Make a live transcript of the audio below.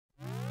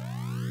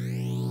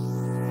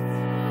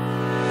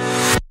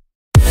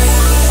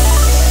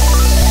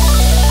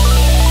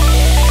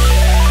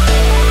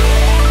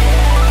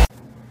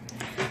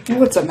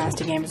What's up,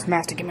 Master Gamers?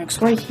 Master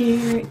Gamers right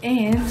here,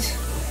 and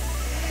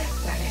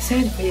like I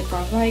said, if we hit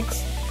 5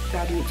 likes,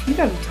 gotta do it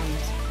 2,000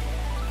 times.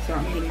 So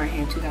I'm hitting my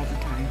hand 2,000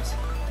 times.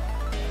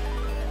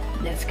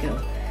 Let's go.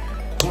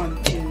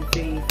 1, 2,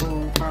 3,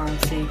 4,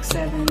 5, 6,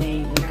 7,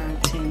 8, 9,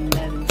 10,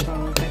 11,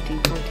 12,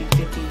 13, 14,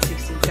 15,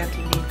 16,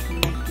 17,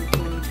 18, 19,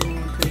 20,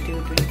 21, 22,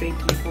 23,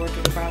 24,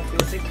 25,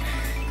 26,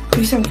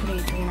 27,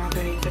 28, 29,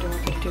 30, 31,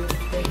 32,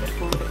 33,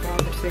 34,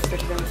 35, 36,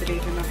 37,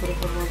 38, 39, 40,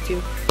 41,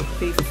 42,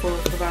 54,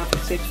 55,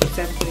 56,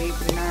 57, 58,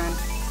 59,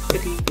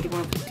 50,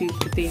 51, 52,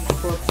 53,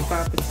 54,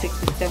 55, 56,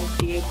 57,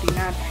 58,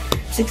 59,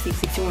 60,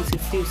 61,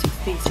 62,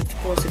 63,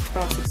 64,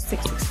 65,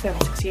 66, 67,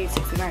 68,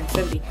 69,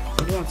 70,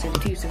 71,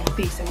 72,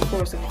 73,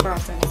 74,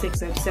 75, 76,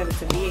 77,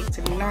 78,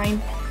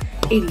 79,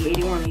 80,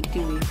 81,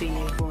 82, 83,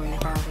 84,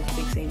 85,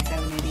 86,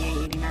 87,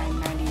 88, 89,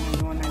 90,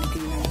 91,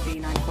 92,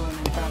 93, 94,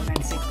 95,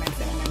 96,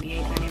 97,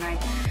 98, 99,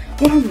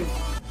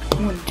 100.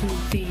 1, 2,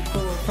 3,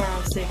 4,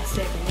 5, 6,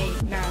 7,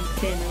 8, 9,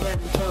 10,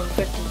 11, 12,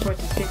 13,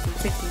 14, 15,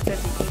 16,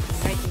 17,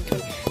 18, 19,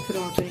 20,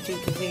 21, 22,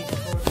 23,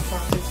 24,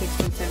 25, 26,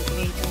 27,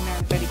 28,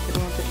 29, 30,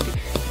 31, 32,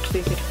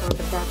 33, 34,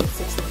 35,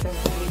 36, 37,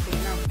 38,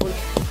 39, 40,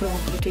 41,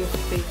 42,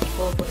 43,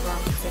 44,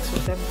 45, 46,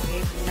 47,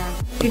 48, 49,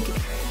 50,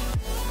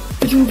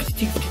 51,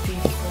 52,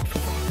 53, 54,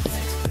 55,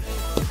 56,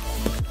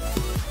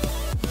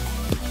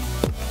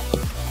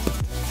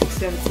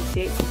 67,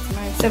 68,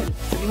 69, 70,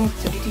 71,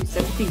 72,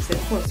 73,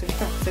 74,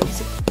 75,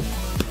 76.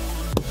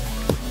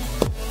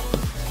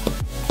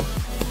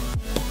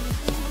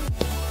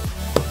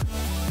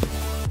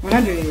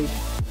 100,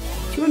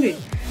 200,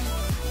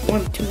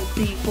 1, 2,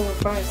 3, 4,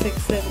 5,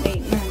 6, 7,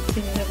 8, 9,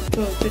 10, 11,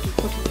 12, 13,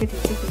 14, 15,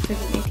 16,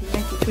 17, 18,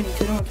 19, 20,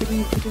 21,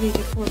 22, 23,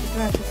 24,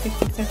 25, 26,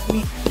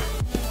 27,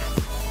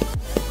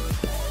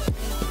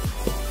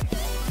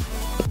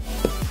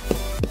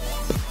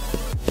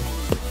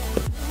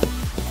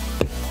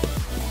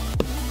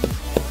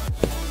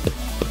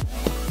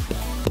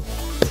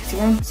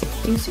 61,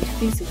 62,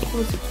 63,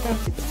 64, 65,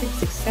 66,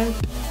 67.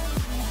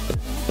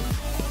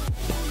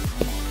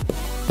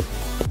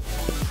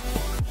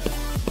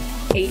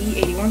 80,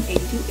 81,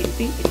 82,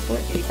 83, 84,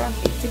 85,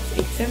 86,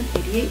 87,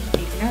 88,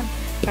 89,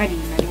 90,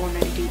 91,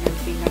 92,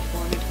 93,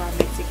 94, 95,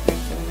 96,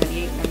 97,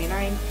 98,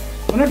 99,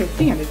 100,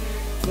 300,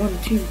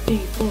 1, 2, 3,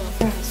 4,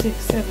 5, 6,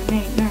 7,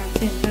 8, 9,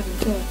 10, 11,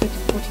 12,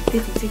 13,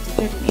 14, 15, 16,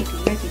 17,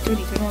 18, 19,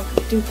 20, 21,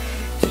 22,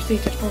 23,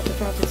 24,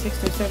 25,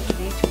 26, 27,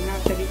 28, 29,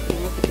 30,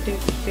 31, 32,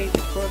 33,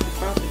 34,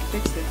 35,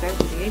 36,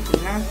 37, 38,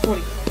 39,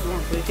 40,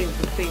 41, 42,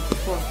 43,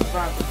 44,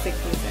 45, 46,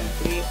 47,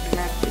 48,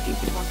 49, 50,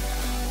 51,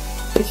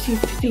 52,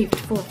 53,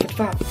 54,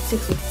 55,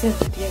 56,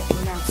 57, 58,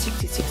 59,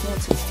 60, 61,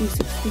 62,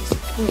 63,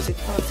 64,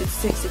 65,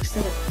 66,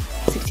 67,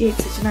 68,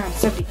 69,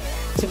 70,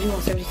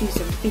 71, 72,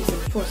 73,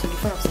 74,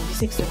 75,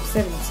 76,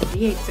 77,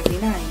 78,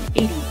 79,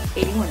 80,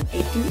 81,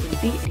 82,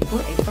 83,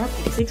 84, 85,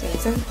 86,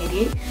 87,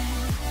 88,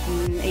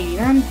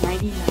 89,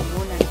 90,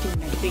 91, 92,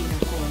 93,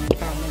 94,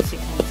 95,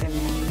 96, 97,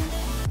 99,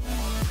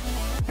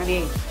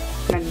 98,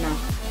 99,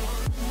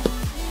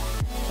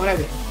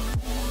 whatever,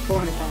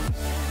 400 times.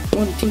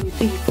 1, 2,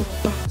 3, 4,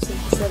 5,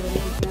 6, 7, 8,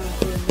 9,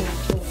 10, 11,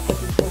 12,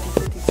 13, 14,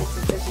 15,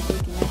 16, 17,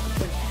 18,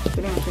 19, 20,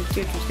 21,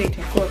 22, 23,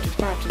 24,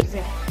 25,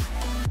 26,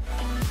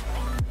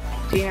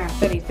 29,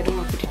 30,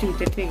 31, 52,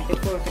 33,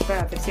 34,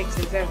 35, 36,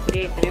 37,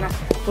 38, 39,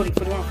 40,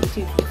 41,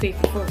 42, 43,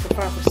 44,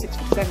 45, 46,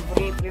 47,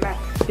 48, 49,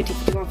 50,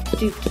 51,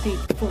 52, 53,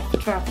 54,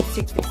 55,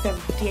 56, 57,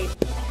 58,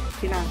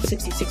 59,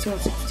 60, 61,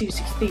 62,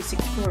 63,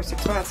 64,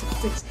 65,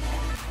 66,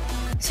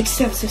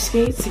 67,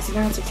 68,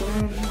 69,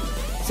 69,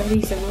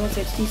 70, 71,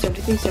 72,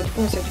 73,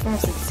 74, 75,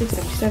 76,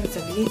 77,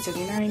 78,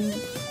 79,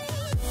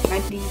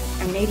 90,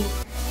 80,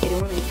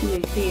 81, 82,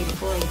 83,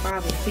 84,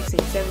 85, 86,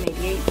 87,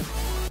 88,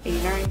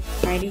 89,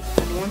 90,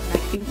 91,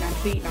 92,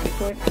 93,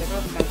 94,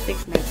 95,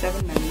 96,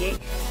 97,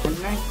 98,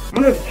 99,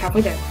 100,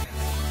 halfway there.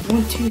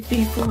 1, 2,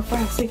 3, 4,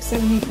 5, 6,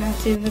 7, 8, 9,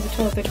 10, 11,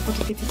 12, 13,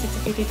 14, 15,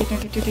 16, 17, 18,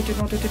 19, 20,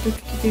 21, 22,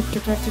 23,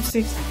 24, 25,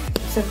 26,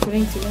 27,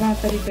 28, 29,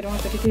 30, 31,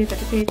 32,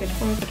 33,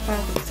 34,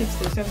 35, 36,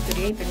 37,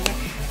 38, 39,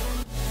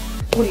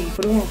 40,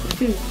 41,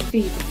 42,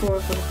 43,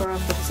 44,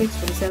 45, 46,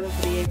 47,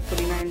 48,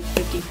 49,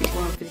 50,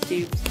 51,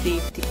 52, 53,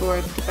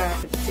 54, 55,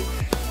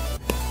 56.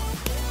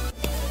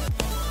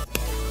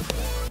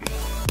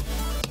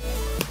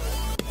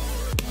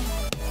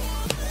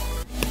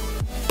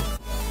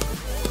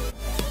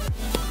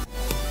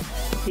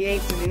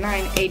 58,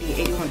 79, 80,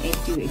 81,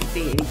 82,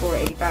 83, 84,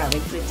 85,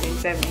 86,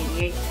 87,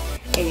 88,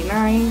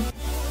 89,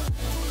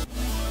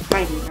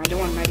 90,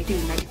 91, 92,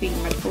 93,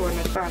 94,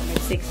 95,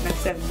 96,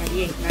 97,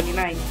 98,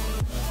 99,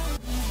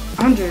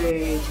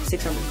 100,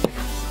 600.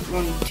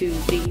 1, 2,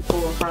 3,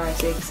 4, 5,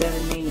 6,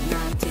 7, 8,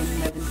 9, 10,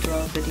 11,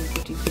 12, 13,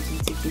 14, 15,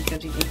 16,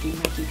 17, 18,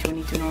 19,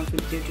 20, 21,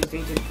 22,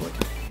 23, 24,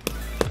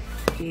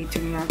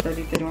 29,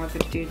 30, 31,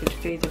 32,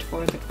 33,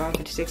 34, 35,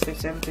 36,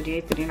 37,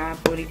 38, 39,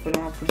 40,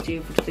 41,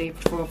 42, 43,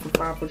 44,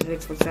 45,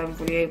 46, 47,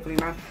 48,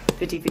 49,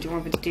 50,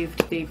 51, 52,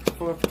 53,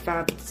 54,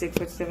 55, 56,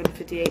 57,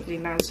 58,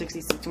 59,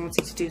 60, 61,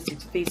 62,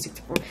 63,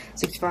 64,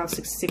 65,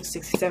 66,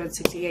 67,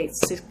 68,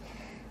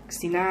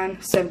 69,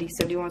 70,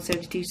 71,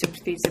 72,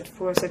 73,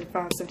 74,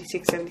 75,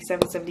 76,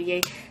 77,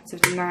 78,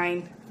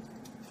 79,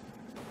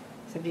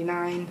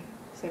 79,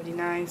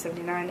 79,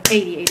 79,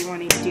 80,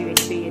 81, 82,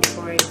 83,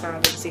 84, 85,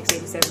 86,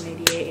 87,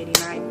 88,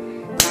 89,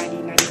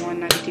 90, 91,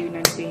 92,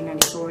 93,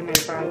 94,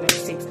 95,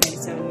 96,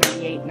 97,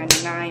 98,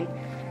 99,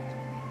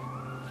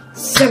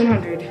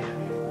 700.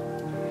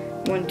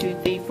 1, 2,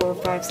 3, 4,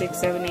 5, 6,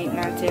 7, 8,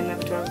 9, 10,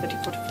 11, 12,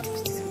 13, 14, 15,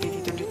 16, 17,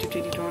 18, 19,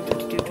 20, 21,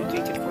 22,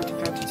 23, 24,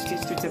 25,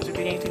 26, 27,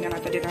 28,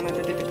 29, 30, 31,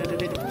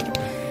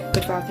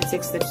 35,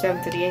 36,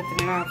 37, 38,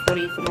 39,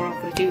 40, 41,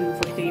 42,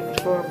 43,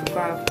 44,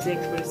 45,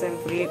 46, 47,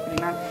 48,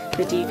 49,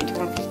 50,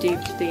 51, 52,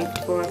 53,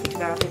 54,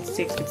 55,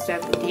 56,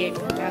 57, 58,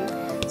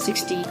 59,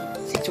 60,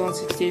 61,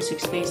 62,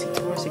 63,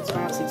 64,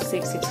 65,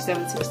 66,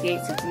 67,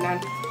 68,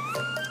 69,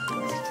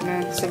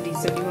 70,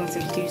 71,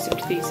 72,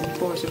 73,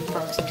 74,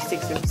 75,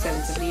 76,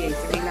 77, 78,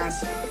 79,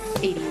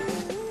 80,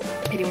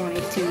 81,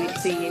 82,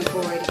 83,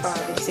 84,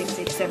 85, 86,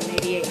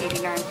 87, 88,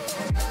 89,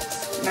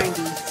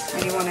 90,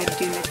 91,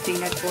 92, 93,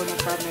 94,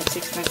 95,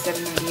 96,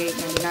 97, 98,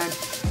 99,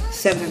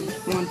 7,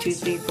 1, 2,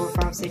 3, 4,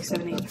 5, 6,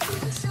 7, 8,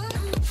 57,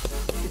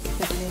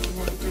 18,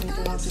 19, 20,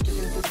 21,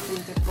 22,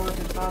 23, 24,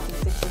 25,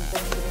 26,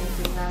 27,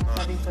 28, 29,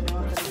 30,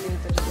 31,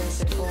 32, 33,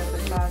 34,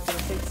 35,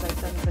 36,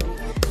 37,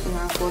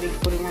 39, 40,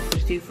 41,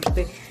 42,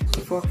 43,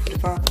 44,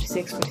 45,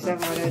 46,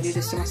 47, why do I do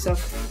this to myself?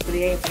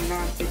 48,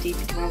 59, 50,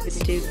 51,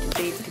 52,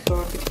 53,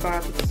 54,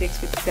 55, 56,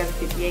 57,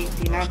 58,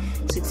 59,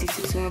 60,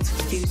 61,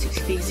 62,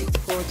 63,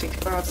 64,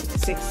 65,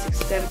 66,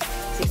 67,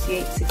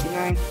 68,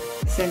 69,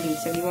 70,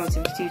 71,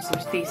 72,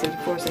 73,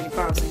 74,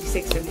 75,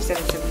 76,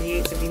 77,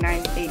 78,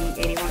 79,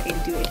 80, 81,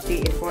 82,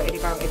 83, 84,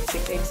 85,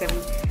 86,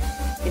 87,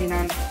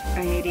 89,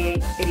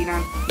 88,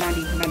 89,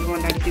 90,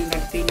 91, 92,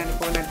 93,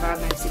 94, 95,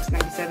 96,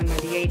 97,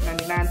 98,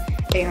 99,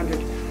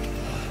 800.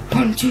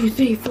 1, 2,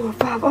 3, 4,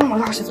 5. Oh my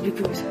gosh, that's blue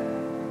poos.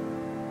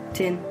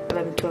 10,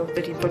 11, 12,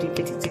 13, 14,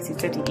 15, 16,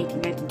 17,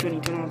 18, 19, 20,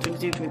 21,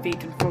 22, 23,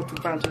 24,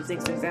 25,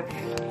 26, 27,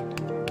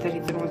 30,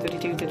 31,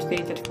 32, 33,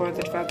 34,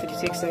 35,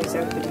 36,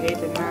 37, 38,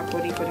 39,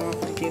 40, 41,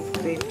 42,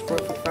 43, 44,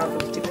 45,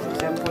 46,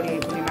 47,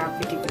 48,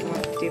 49, 50,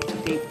 51, 58,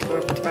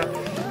 54, 55,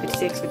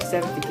 56,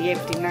 57, 58,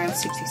 59,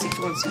 60,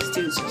 61,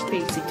 62,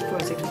 63, 64,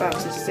 65,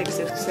 66,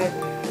 67,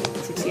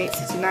 68,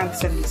 69,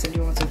 70,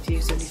 71,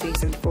 72, 73,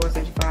 74,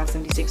 75,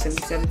 76,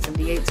 77,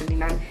 78,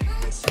 79,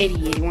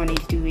 80, 81,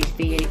 82,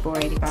 83, 84,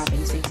 85,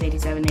 86,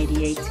 87,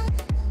 88,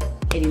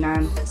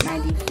 89,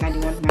 90,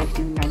 91,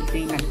 92,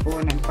 93,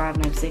 94, 95,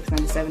 96,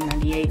 97,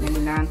 98,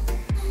 99,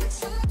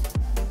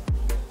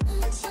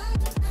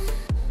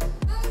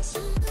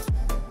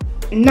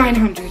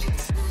 900,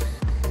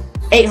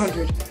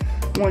 800,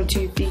 1,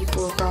 2, 3,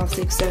 4, 5,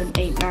 6, 7,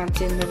 8, 9,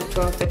 10, 11,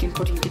 12, 13,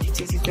 14, 15,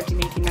 16, 17,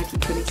 18, 19,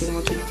 20,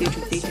 21, 22,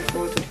 23,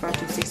 24, 25,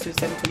 26,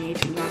 27, 28,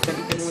 29,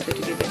 30, 31,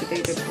 32,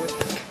 33, 34,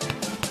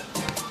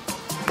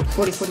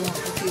 40, 41,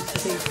 42,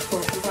 43,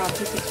 44, 45,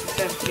 46,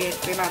 47, 48,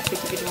 49,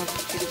 50, 51,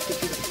 52,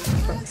 53,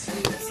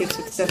 56,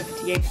 57,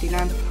 58,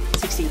 59,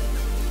 60,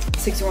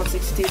 61,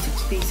 62,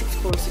 63,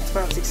 64,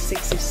 65,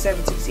 66,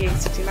 67, 68,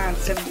 69,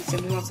 70,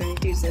 71,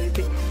 72,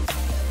 73,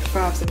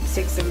 75,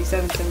 76,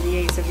 77,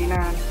 78,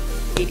 79,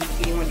 80,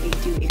 81,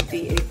 82,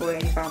 83, 84,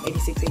 85,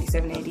 86,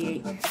 87,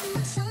 88,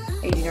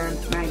 89,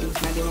 90,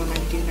 91,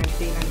 92,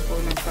 93, 94,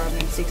 95,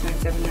 96,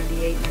 97,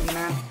 98,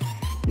 99,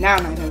 now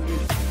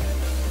 900.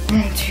 1,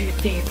 2,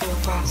 3, 4,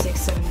 5,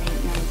 6, 7, 8,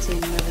 9, 10,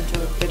 11,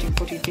 12, 13,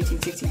 14, 15,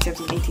 16,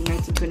 17, 18,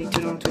 19, 20,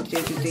 21, 22,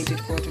 23,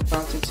 24,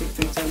 25, 26,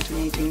 27,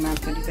 28, 29,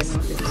 30,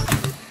 31,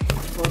 32,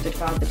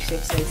 35,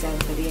 36, 37,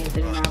 38,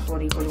 39,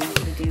 40, 41,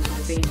 42,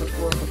 43,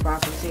 44,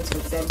 45, 46,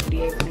 47,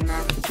 48,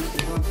 49, 50,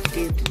 51,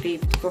 52, 53,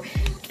 54,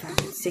 55,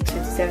 56,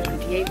 57,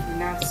 58,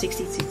 59,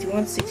 60,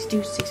 61,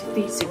 62,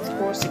 63,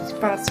 64,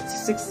 65,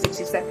 66,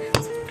 67,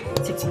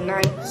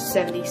 69,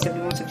 70,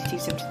 71, 72,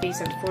 73,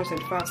 74,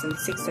 75,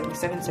 76,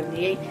 77,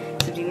 78,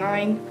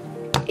 79,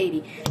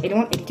 80,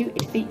 81, 82,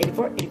 83,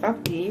 84, 85,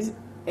 88,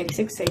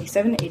 86,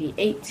 87,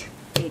 88,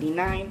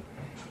 89,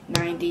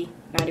 90,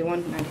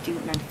 91, 92,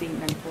 93,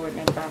 94,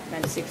 95,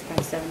 96,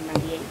 97,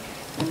 98,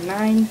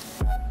 99,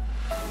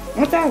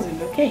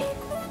 1,000, okay.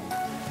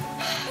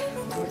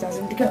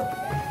 1,000 to go.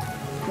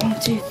 1,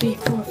 2, 3,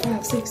 4,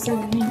 5, 6,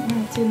 7, 8,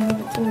 9, 10,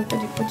 11, 12,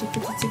 13, 14,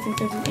 15, 16,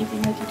 17,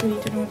 18, 19, 20,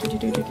 21,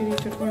 22, 23,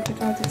 24,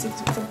 25,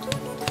 26,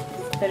 27,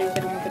 30,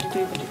 31,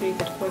 32, 33,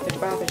 34,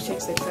 35,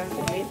 36, 37,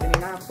 38,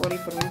 39, 40,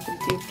 41,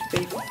 42,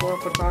 43, 44,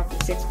 45,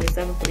 46,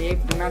 47,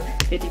 48, 49,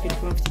 50,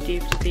 51,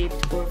 52, 53,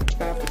 54,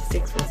 55,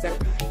 56, 57,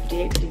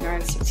 58,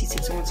 59, 60,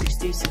 61,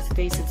 62,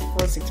 63,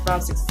 64,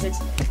 65, 66,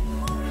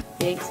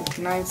 68,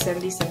 69,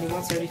 70,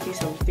 71, 72,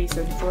 73,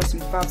 74,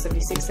 75,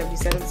 76,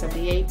 77,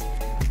 78,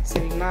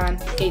 79,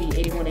 80,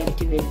 81,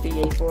 82,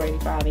 83, 84,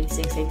 85,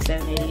 86,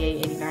 87,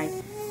 88, 89,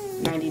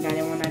 90,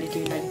 91,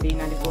 92, 93,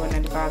 94,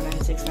 95,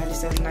 96,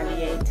 97,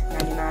 98,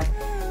 99,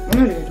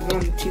 100,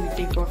 1, 2,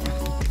 3, 4,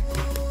 5.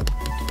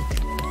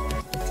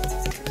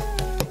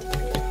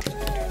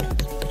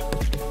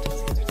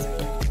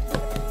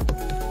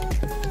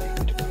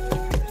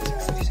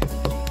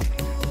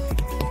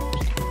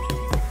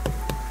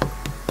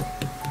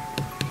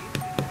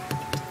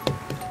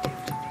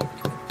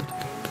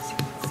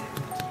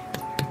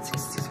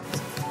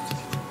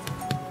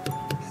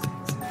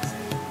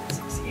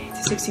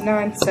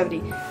 69, 70,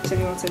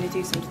 71,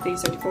 72, 73,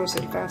 74,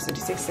 75,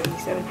 76,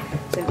 77,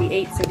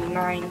 78,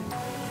 79,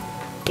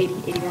 80,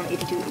 81,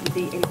 82,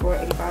 83, 84,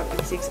 85,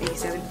 86,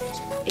 87,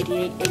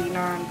 88,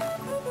 89,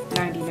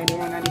 90,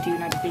 91, 92,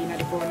 93,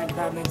 94,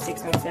 95,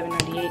 96, 97,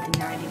 98,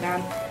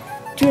 99,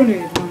 200,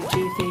 1,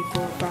 2, 3,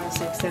 4, 5,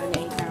 6, 7,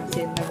 8, 9,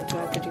 10, 11,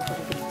 12, 13,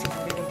 14, 15,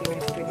 16, 17, 18,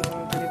 19, 20,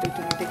 21, 22,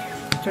 23,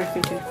 24,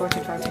 24,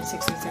 25,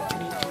 26, 27,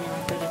 28,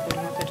 29, 30,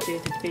 31,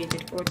 32, 33,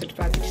 34,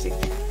 35, 36,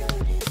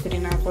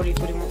 39, 40,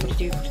 41,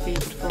 42, 43,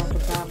 44,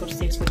 45,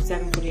 46,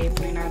 47, 48,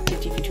 49,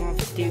 50, 51,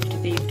 52,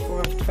 53,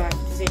 54, 55,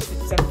 56,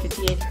 57,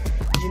 58,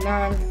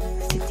 59,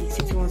 60,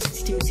 61,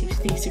 62,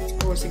 63,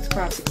 64,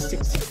 65,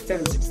 66,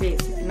 67,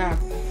 68, 69,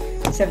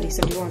 70,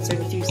 71,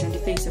 72,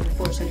 73,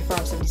 74,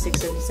 75,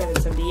 76,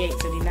 77, 78,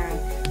 79,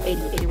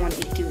 80, 81,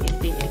 82,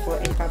 83, 84,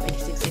 85,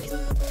 86, 87.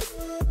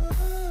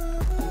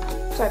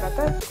 Sorry about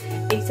that.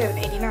 87,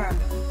 89,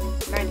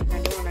 90,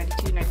 91,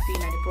 92, 93,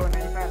 94,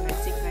 95,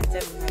 96,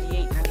 97,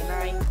 98,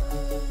 99.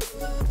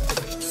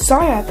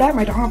 Sorry about that,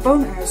 my darn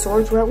phone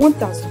dinosaurs. We're at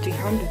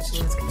 1,300, so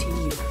let's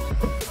continue.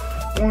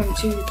 1,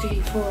 2,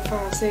 3, 4,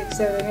 5, 6,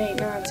 7, 8,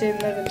 9, 10,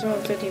 11,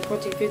 12, 13,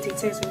 14, 15,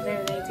 16,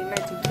 17, 18,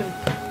 19, 20.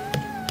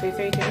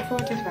 23, 24,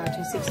 25,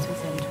 26,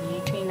 27,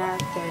 28, 29,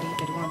 30,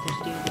 31,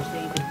 32,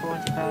 33, 34,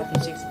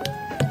 35, 36,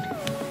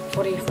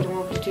 40,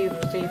 41, 42,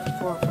 43,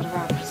 44,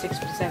 45, 46,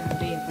 47,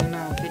 48,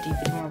 49, 50,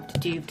 51,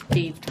 52,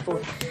 53, 54,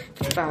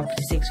 55,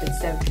 56,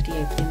 57,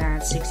 58,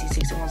 59, 60,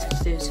 61,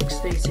 62,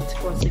 63,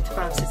 64,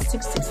 65,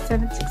 66,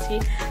 67,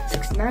 68,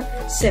 69,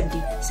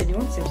 70,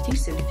 71, 72,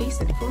 73,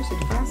 74,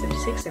 75,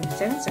 76,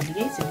 77,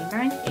 78,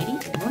 79, 80,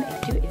 81,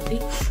 82, 83,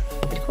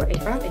 84,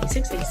 85,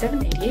 86,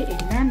 87, 88,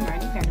 89,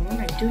 90, 91,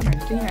 92,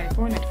 93,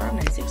 94, 95,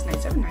 96,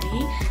 97,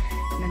 98,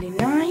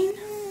 99,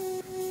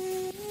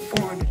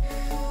 400.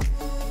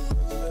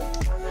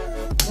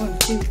 1,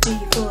 2, 3,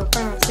 4,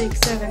 5, 6,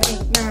 7,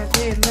 8, 9,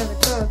 10, 11,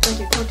 12,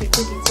 13, 14,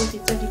 15,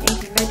 16, 17,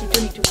 18, 19,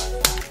 22.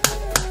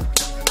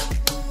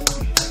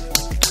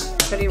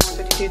 31,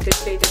 32,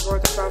 33, 34,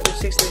 35,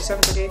 36,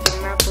 37, 38,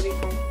 39,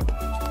 44.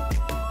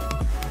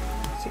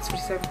 6,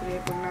 47,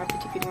 48, 49,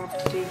 50, 51,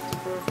 52,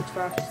 54,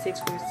 55, 56,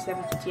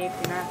 57, 58,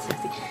 59,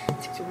 60,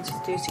 61,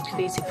 62,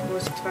 63, 64,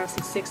 65,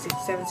 66,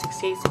 67,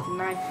 68,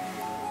 69,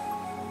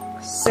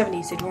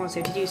 70, 71,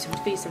 72,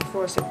 73,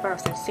 74, 75,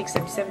 76,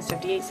 77,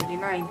 78,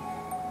 79,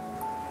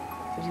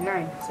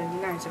 79,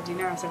 79,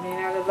 79,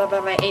 79, blah,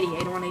 blah, blah, 80,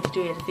 81,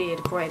 82, 83,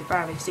 84,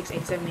 85, 86,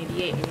 87,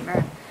 88,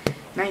 89,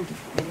 90,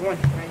 91,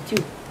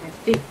 92,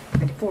 93,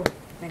 94,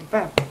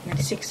 95,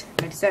 96,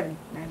 97,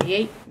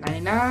 98,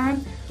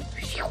 99,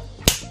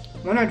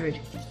 100.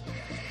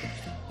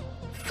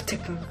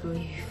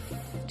 Technically,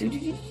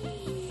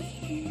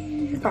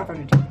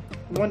 500.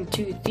 1,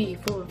 2, 3,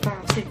 4,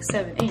 5, 6,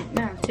 7, 8,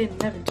 9, 10,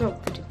 11,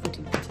 12, 13,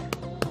 14, 15.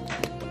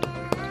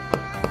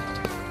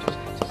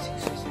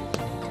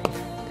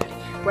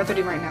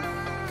 130 right now.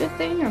 Good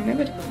thing I'm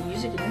never to put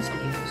music in this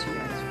video, so you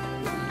guys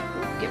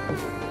will get bored.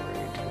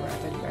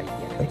 130 right,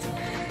 yeah.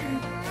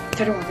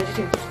 31,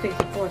 32, 33,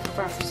 34,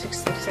 35,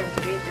 36, 37,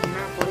 38,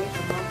 39, 40,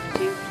 41,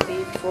 42,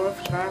 43, 44,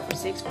 45,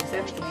 46,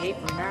 47, 48,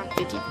 49,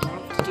 50, 51,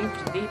 52,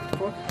 53,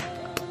 54,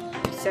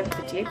 57,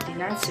 58,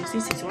 59, 60,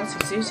 61,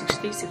 62,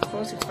 63,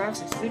 64, 65,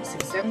 66,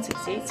 67,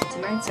 68,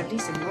 69, 70,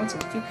 71,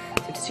 72,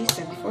 73,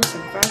 74,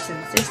 75,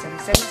 76,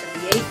 77,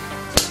 78,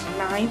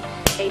 79,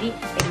 80,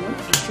 81,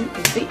 82,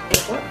 83,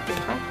 84,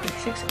 85,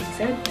 86,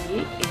 87,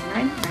 88,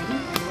 89, 90,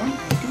 91,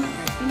 92,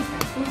 93,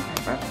 94,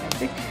 95,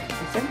 96,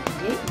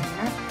 97, 98,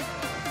 99,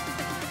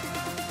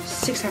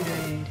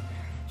 600.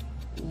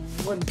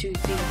 1, 2, 3,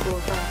 4,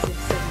 5, 6,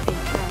 7,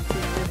 8, 9,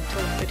 10, 11,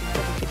 12, 13,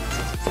 14, 15,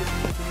 16,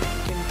 17,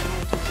 18, 19, 20,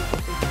 21, 22,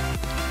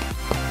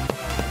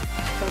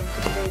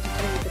 23,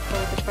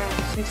 24,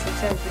 25, 26,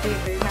 27, 28,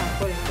 39,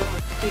 40,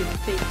 41, 42,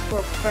 43,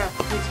 44, 45,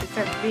 46,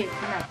 47, 48,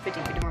 49,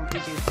 50, 51,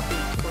 52,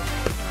 53, 54,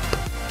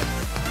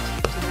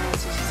 59,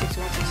 66,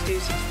 62,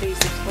 63,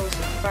 64,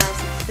 65,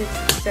 66,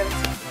 67,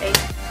 68,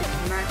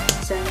 69,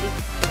 70,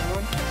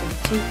 71,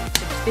 72,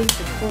 73,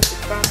 74,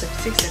 65,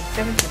 76,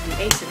 77,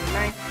 78,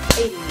 79,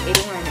 80,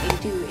 81,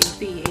 82,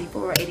 83,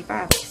 84,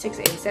 85, 86,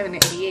 87,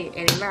 88,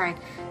 89,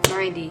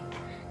 90.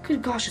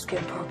 Good gosh, it's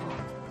getting purple.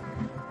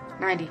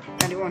 90,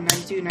 91,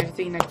 92,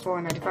 93,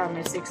 94, 95,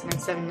 96,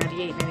 97,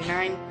 98,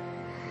 99,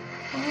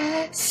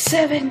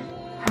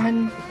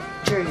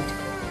 700.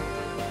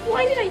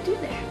 Why did I do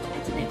that?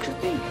 It's an extra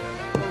thing.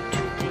 1,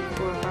 2, 3,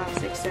 4, 5,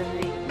 6, 7,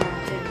 8, 9,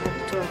 10,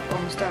 11, 12,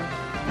 almost done.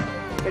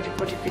 30,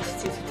 40, 50,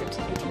 60,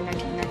 17, 18,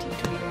 19, 19,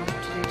 21,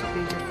 22,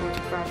 23, 24,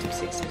 25,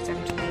 26,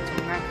 27, 28,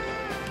 29,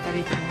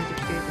 30, 31,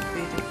 32,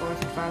 33, 34,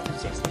 35,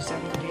 36,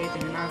 37, 38,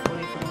 39,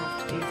 40, 41,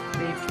 42,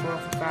 43, 44,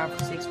 45,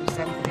 46,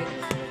 47, 48,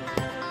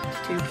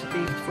 52,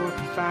 53, 54,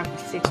 55,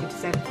 56,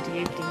 57,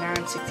 58,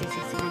 59, 60,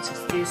 61,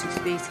 62,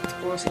 63,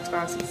 64,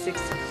 65,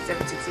 66,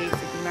 67, 68,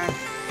 69,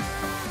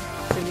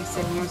 70,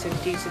 71,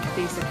 72,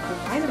 73, 74.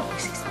 Why is it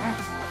always 69?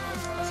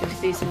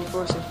 73,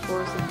 74,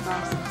 74,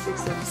 75,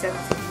 76,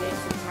 77, 78,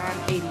 79,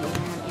 80,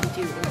 81, 82,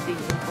 82, 83,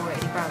 84,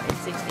 85,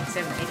 86,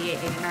 87, 88,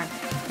 89,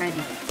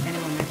 90,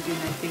 91, 92,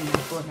 93,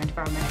 94,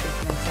 95,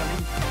 96,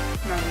 97,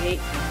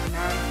 98,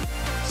 99,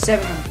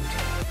 700.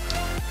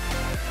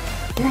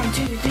 1,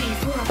 2, 3,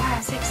 4, 5,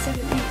 6, 7,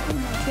 8,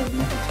 9, 10,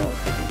 11, 12,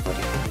 13,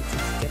 14, 15,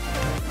 16,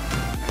 17,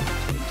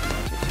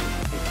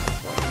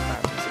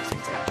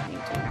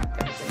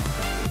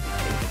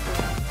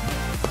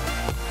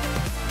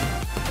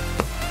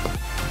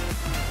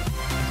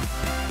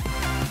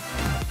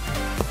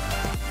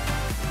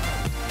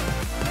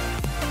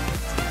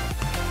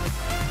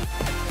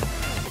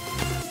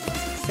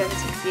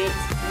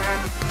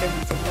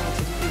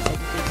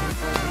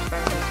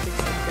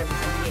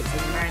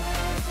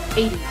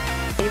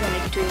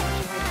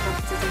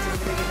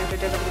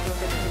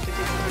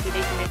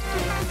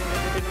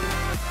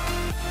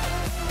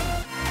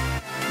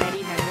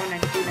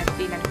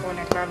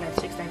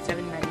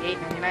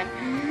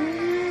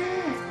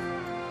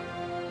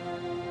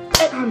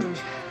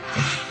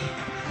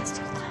 Let's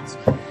do the last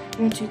one.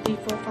 1, 2, 3,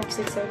 4, 5,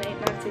 6, 7, 8,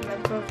 9, 10,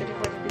 11, 12, 13,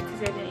 14, 15,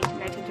 16, 18,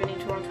 19, 20,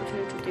 21,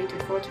 22, 23,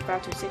 24,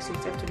 25, 26,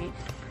 27, 28,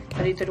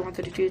 30, 31,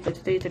 32,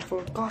 33,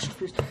 34, gosh,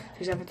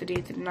 37,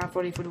 38, 39,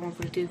 40, 41,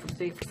 42,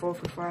 43, 44,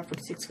 45,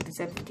 46,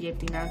 47, 58,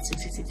 59,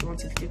 60, 61,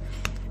 62,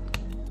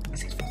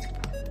 64,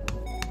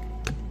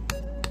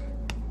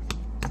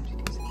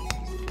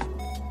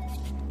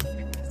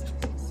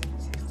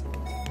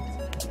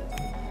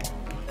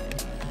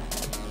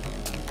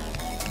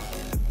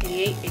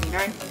 88,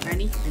 89,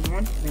 90,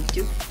 91,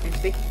 92,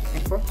 93,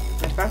 94,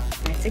 95,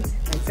 96,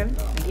 97,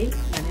 98,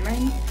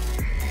 99,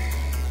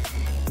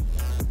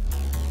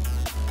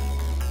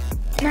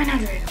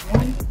 900.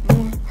 One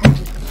more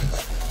 100.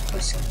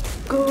 Let's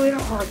go it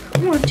hard.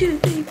 1, 2,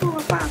 3, 4,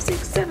 5,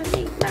 6, 7,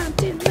 8, 9,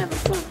 10, 11,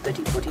 12,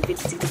 13, 14, 15,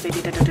 16,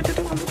 17, 18, 19, 20,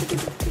 21, 22,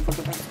 23,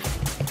 24, 25.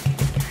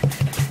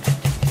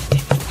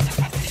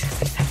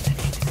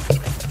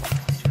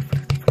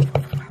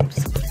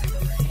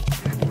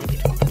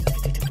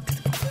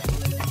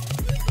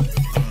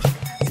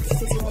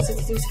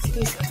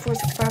 Sixty-four,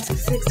 65,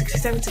 66,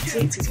 67,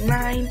 68,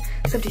 69,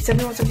 70,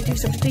 71, 72,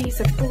 73,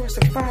 74,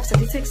 75,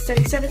 76,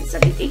 77,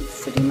 78,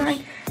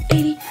 79,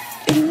 80,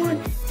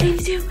 81,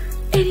 82,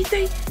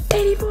 83,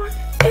 84,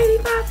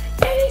 85,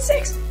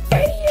 86,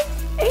 88,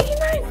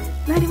 89,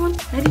 91,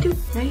 92,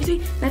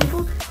 93,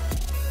 94,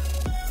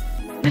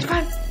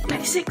 95,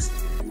 96,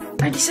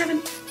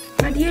 97,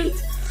 98,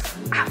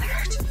 ow, that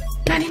hurts,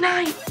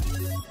 99,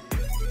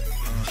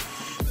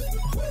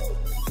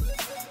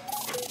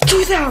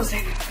 2,000.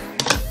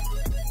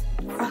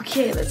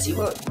 Okay, let's see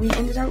what we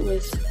ended up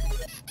with.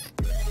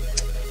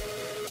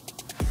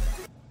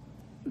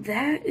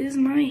 That is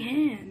my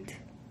hand.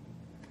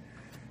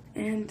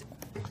 And,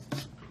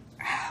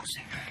 ouch,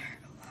 that hurt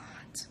a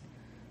lot.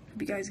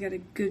 Hope you guys got a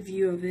good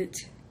view of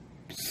it.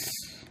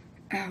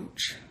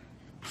 Ouch.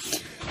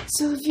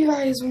 So if you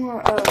guys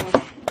want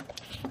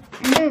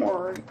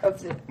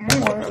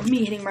more of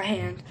me hitting my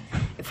hand,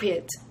 if we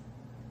hit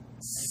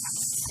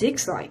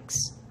 6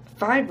 likes,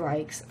 5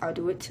 likes, I'll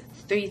do it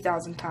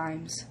 3,000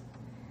 times.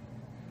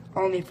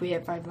 Only if we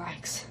hit 5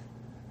 likes.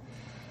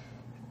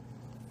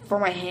 For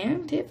my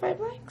hand, hit 5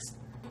 likes.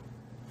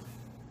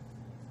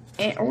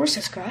 Or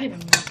subscribe. I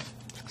mean,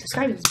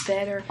 subscribe is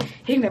better.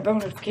 Hitting that bell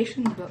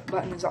notification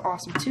button is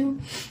awesome too.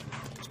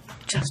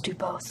 Just do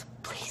both,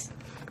 please.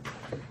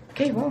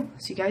 Okay, well,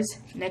 see you guys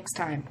next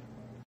time.